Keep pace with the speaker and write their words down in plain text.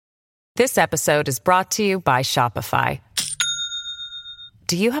This episode is brought to you by Shopify.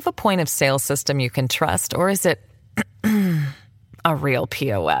 Do you have a point of sale system you can trust, or is it a real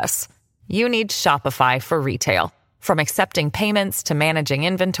POS? You need Shopify for retail. From accepting payments to managing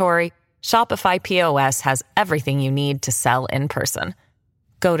inventory, Shopify POS has everything you need to sell in person.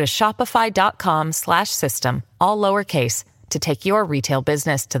 Go to shopify.com/system, all lowercase, to take your retail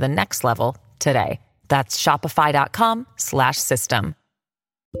business to the next level today. That's shopify.com/system.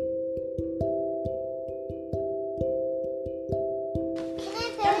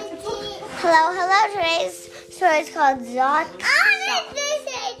 Hello. Today's story is called Zot. This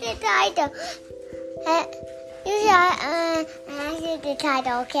is the title. You say the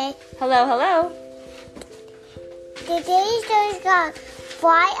title, okay? Hello. Today's story is called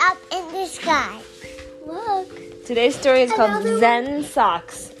Fly Up in the Sky. Look. Today's story is called Zen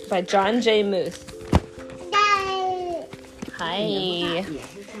Socks by John J. Muth. Hi.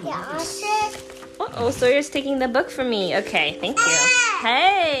 Uh-oh, Sawyer's taking the book from me. Okay, thank you.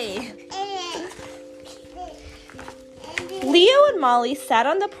 Hey. Leo and Molly sat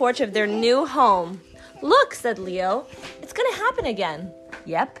on the porch of their new home. Look, said Leo, it's going to happen again.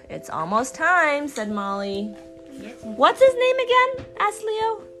 Yep, it's almost time, said Molly. What's his name again? Asked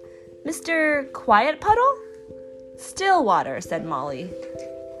Leo. Mr. Quiet Puddle? Stillwater, said Molly.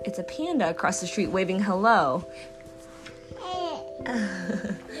 It's a panda across the street waving hello.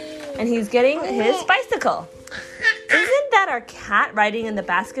 And he's getting his bicycle. Isn't that our cat riding in the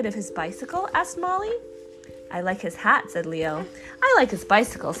basket of his bicycle? Asked Molly. I like his hat, said Leo. I like his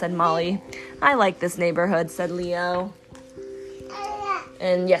bicycle, said Molly. I like this neighborhood, said Leo.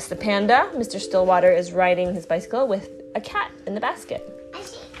 And yes, the panda, Mr. Stillwater, is riding his bicycle with a cat in the basket. I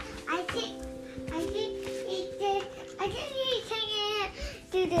think he's taking it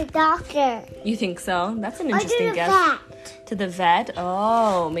to the doctor. You think so? That's an interesting guess. Vet. To the vet?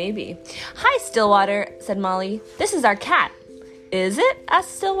 Oh, maybe. Hi, Stillwater, said Molly. This is our cat. Is it?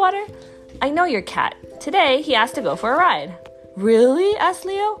 Asked Stillwater. I know your cat. Today, he asked to go for a ride. Really? Asked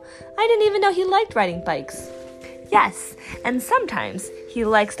Leo. I didn't even know he liked riding bikes. Yes, and sometimes he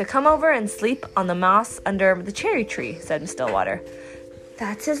likes to come over and sleep on the moss under the cherry tree, said Stillwater.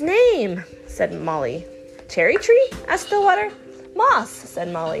 That's his name, said Molly. Cherry tree? Asked Stillwater. Moss,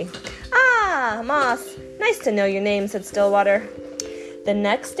 said Molly. Ah, Moss. Nice to know your name, said Stillwater. The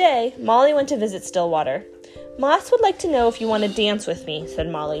next day, Molly went to visit Stillwater. Moss would like to know if you want to dance with me, said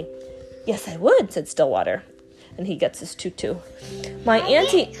Molly. Yes, I would, said Stillwater. And he gets his tutu. My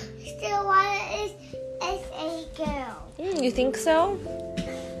auntie... Stillwater is a girl. You think so?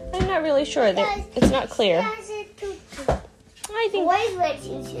 I'm not really sure. It's not clear. She has a tutu. I think... Boys wear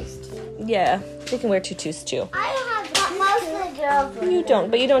tutus too. Yeah, they can wear tutus too. I don't have that. Most of the girls wear You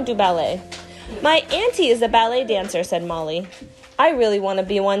don't, but you don't do ballet. My auntie is a ballet dancer, said Molly. I really want to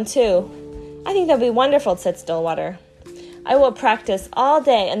be one too. I think that would be wonderful, said Stillwater. I will practice all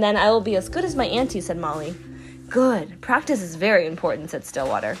day, and then I will be as good as my auntie, said Molly. Good. Practice is very important, said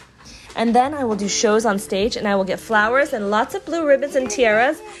Stillwater. And then I will do shows on stage, and I will get flowers and lots of blue ribbons and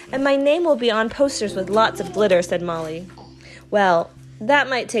tiaras, and my name will be on posters with lots of glitter, said Molly. Well, that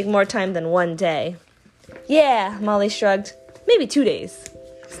might take more time than one day. Yeah, Molly shrugged. Maybe 2 days.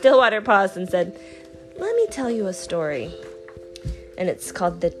 Stillwater paused and said, let me tell you a story. And it's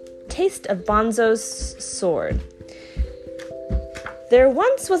called The Taste of Bonzo's Sword. There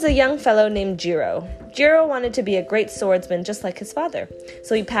once was a young fellow named Jiro. Jiro wanted to be a great swordsman just like his father.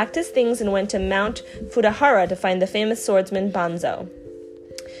 So he packed his things and went to Mount Fudahara to find the famous swordsman Bonzo.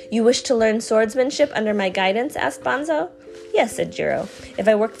 You wish to learn swordsmanship under my guidance? Asked Bonzo. Yes, said Jiro. If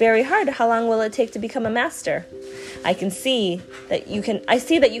I work very hard, how long will it take to become a master? I see that you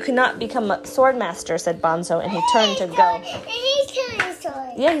cannot become a sword master, said Bonzo, and he turned to go. And he's telling a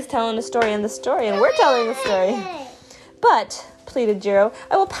story. Yeah, he's telling a story in the story, and we're telling a story. But, pleaded Jiro,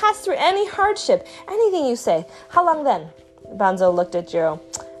 I will pass through any hardship, anything you say. How long then? Bonzo looked at Jiro.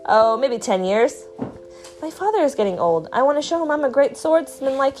 Oh, maybe 10 years. My father is getting old. I want to show him I'm a great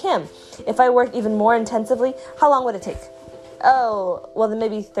swordsman like him. If I work even more intensively, how long would it take? Oh, well then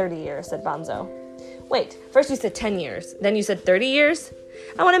maybe 30 years, said Bonzo. Wait, first you said 10 years, then you said 30 years?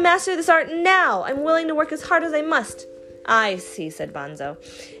 I want to master this art now. I'm willing to work as hard as I must. I see, said Bonzo.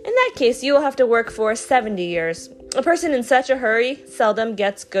 In that case, you will have to work for 70 years. A person in such a hurry seldom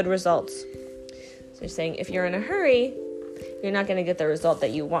gets good results. So you're saying if you're in a hurry, you're not going to get the result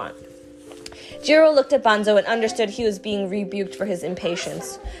that you want. Jiro looked at Bonzo and understood he was being rebuked for his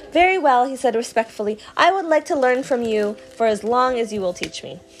impatience. Very well, he said respectfully. I would like to learn from you for as long as you will teach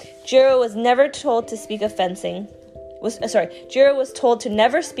me. Jiro was never told to speak of fencing. Jiro was told to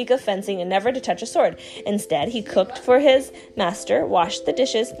never speak of fencing and never to touch a sword. Instead, he cooked for his master, washed the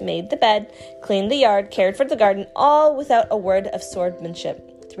dishes, made the bed, cleaned the yard, cared for the garden, all without a word of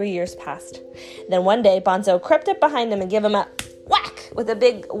swordmanship. 3 years passed. Then one day, Bonzo crept up behind him and gave him a whack with a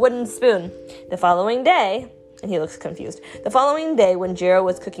big wooden spoon. The following day, and he looks confused. The following day, when Jiro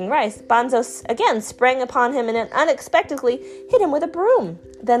was cooking rice, Bonzo again sprang upon him and unexpectedly hit him with a broom,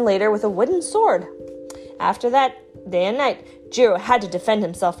 then later with a wooden sword. After that, day and night, Jiro had to defend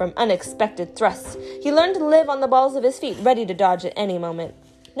himself from unexpected thrusts. He learned to live on the balls of his feet, ready to dodge at any moment.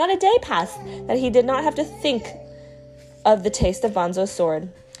 Not a day passed that he did not have to think of the taste of Bonzo's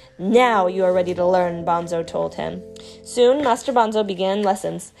sword. Now you are ready to learn, Bonzo told him. Soon, Master Bonzo began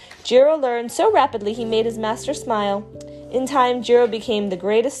lessons. Jiro learned so rapidly he made his master smile. In time, Jiro became the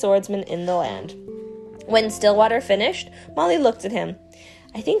greatest swordsman in the land. When Stillwater finished, Molly looked at him.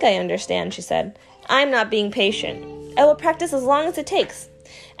 I think I understand, she said. I'm not being patient. I will practice as long as it takes.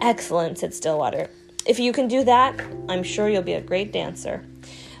 Excellent, said Stillwater. If you can do that, I'm sure you'll be a great dancer.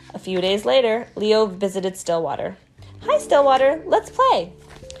 A few days later, Leo visited Stillwater. Hi, Stillwater. Let's play.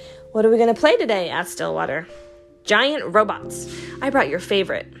 What are we going to play today? Asked Stillwater. Giant robots. I brought your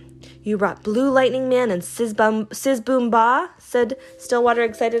favorite. You brought Blue Lightning Man and Sizz Boom Ba, said Stillwater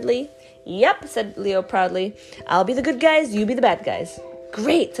excitedly. Yep, said Leo proudly. I'll be the good guys, you be the bad guys.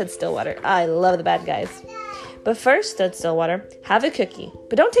 Great, said Stillwater. I love the bad guys. But first, said Stillwater, have a cookie.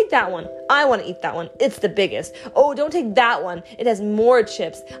 But don't take that one. I want to eat that one. It's the biggest. Oh, don't take that one. It has more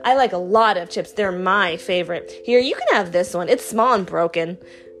chips. I like a lot of chips. They're my favorite. Here, you can have this one. It's small and broken.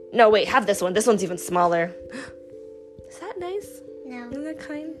 No, wait, have this one. This one's even smaller. Is that nice? No. Isn't that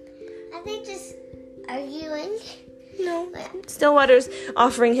kind? Are they just arguing? No. Stillwater's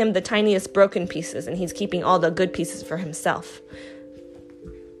offering him the tiniest broken pieces, and he's keeping all the good pieces for himself.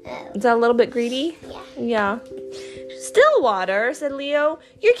 Is that a little bit greedy? Yeah. Stillwater, said Leo.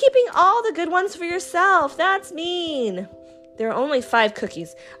 You're keeping all the good ones for yourself. That's mean. There are only 5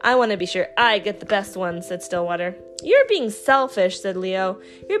 cookies. I want to be sure I get the best ones, said Stillwater. You're being selfish, said Leo.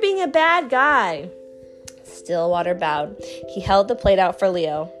 You're being a bad guy. Stillwater bowed. He held the plate out for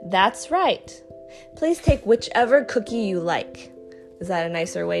Leo. That's right. Please take whichever cookie you like. Is that a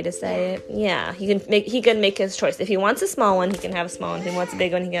nicer way to say it? Yeah, he can make his choice. If he wants a small one, he can have a small one. If he wants a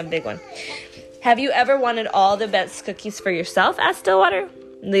big one, he can have a big one. Have you ever wanted all the best cookies for yourself? Asked Stillwater.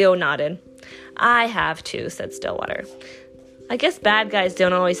 Leo nodded. I have too, said Stillwater. I guess bad guys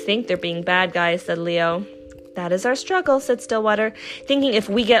don't always think they're being bad guys, said Leo. That is our struggle, said Stillwater, thinking if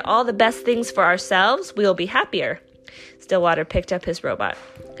we get all the best things for ourselves, we'll be happier. Stillwater picked up his robot.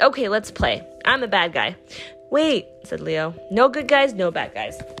 Okay, let's play. I'm a bad guy. Wait, said Leo. No good guys, no bad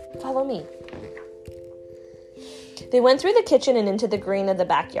guys. Follow me. They went through the kitchen and into the green of the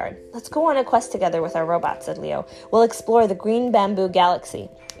backyard. Let's go on a quest together with our robot, said Leo. We'll explore the green bamboo galaxy.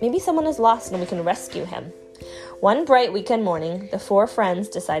 Maybe someone is lost and we can rescue him. One bright weekend morning, the 4 friends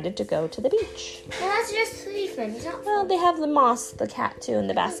decided to go to the beach. No, that's just 3 friends, not 4. Well, they have the moss, the cat, too, in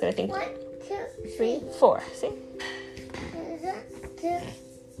the basket, I think. 1, 2, 3. 4, see? 1, 2,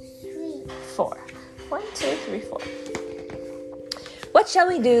 3. 4. 1, 2, 3, 4. What shall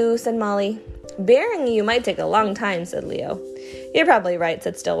we do? Said Molly. Burying you might take a long time, said Leo. You're probably right,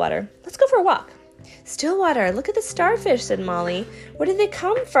 said Stillwater. Let's go for a walk. Stillwater, look at the starfish, said Molly. Where did they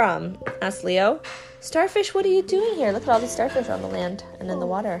come from? Asked Leo. Starfish, what are you doing here? Look at all these starfish on the land and in the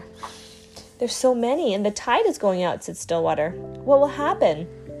water. There's so many, and the tide is going out, said Stillwater. What will happen?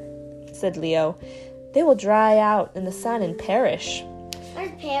 Said Leo. They will dry out in the sun and perish.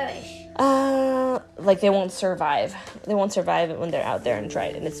 Where's perish? Like they won't survive. They won't survive it when they're out there and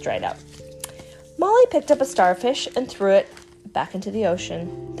it's dried out. Molly picked up a starfish and threw it back into the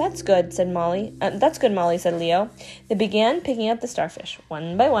ocean. That's good, said Molly. That's good, Molly, said Leo. They began picking up the starfish,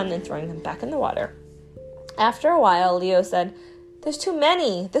 one by one, and throwing them back in the water. After a while, Leo said, There's too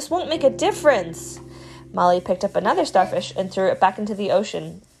many. This won't make a difference. Molly picked up another starfish and threw it back into the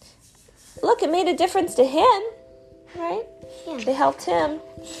ocean. Look, it made a difference to him, right? Yeah. They helped him.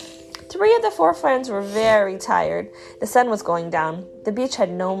 3 of the 4 friends were very tired. The sun was going down. The beach had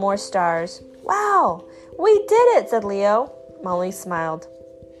no more stars. Wow, we did it, said Leo. Molly smiled.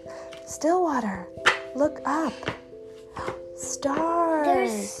 Stillwater, look up. Stars.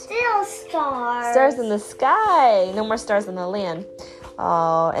 There's still stars. Stars in the sky. No more stars on the land.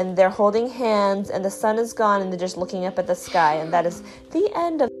 Oh, and they're holding hands, and the sun is gone, and they're just looking up at the sky. And that is the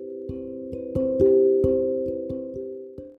end of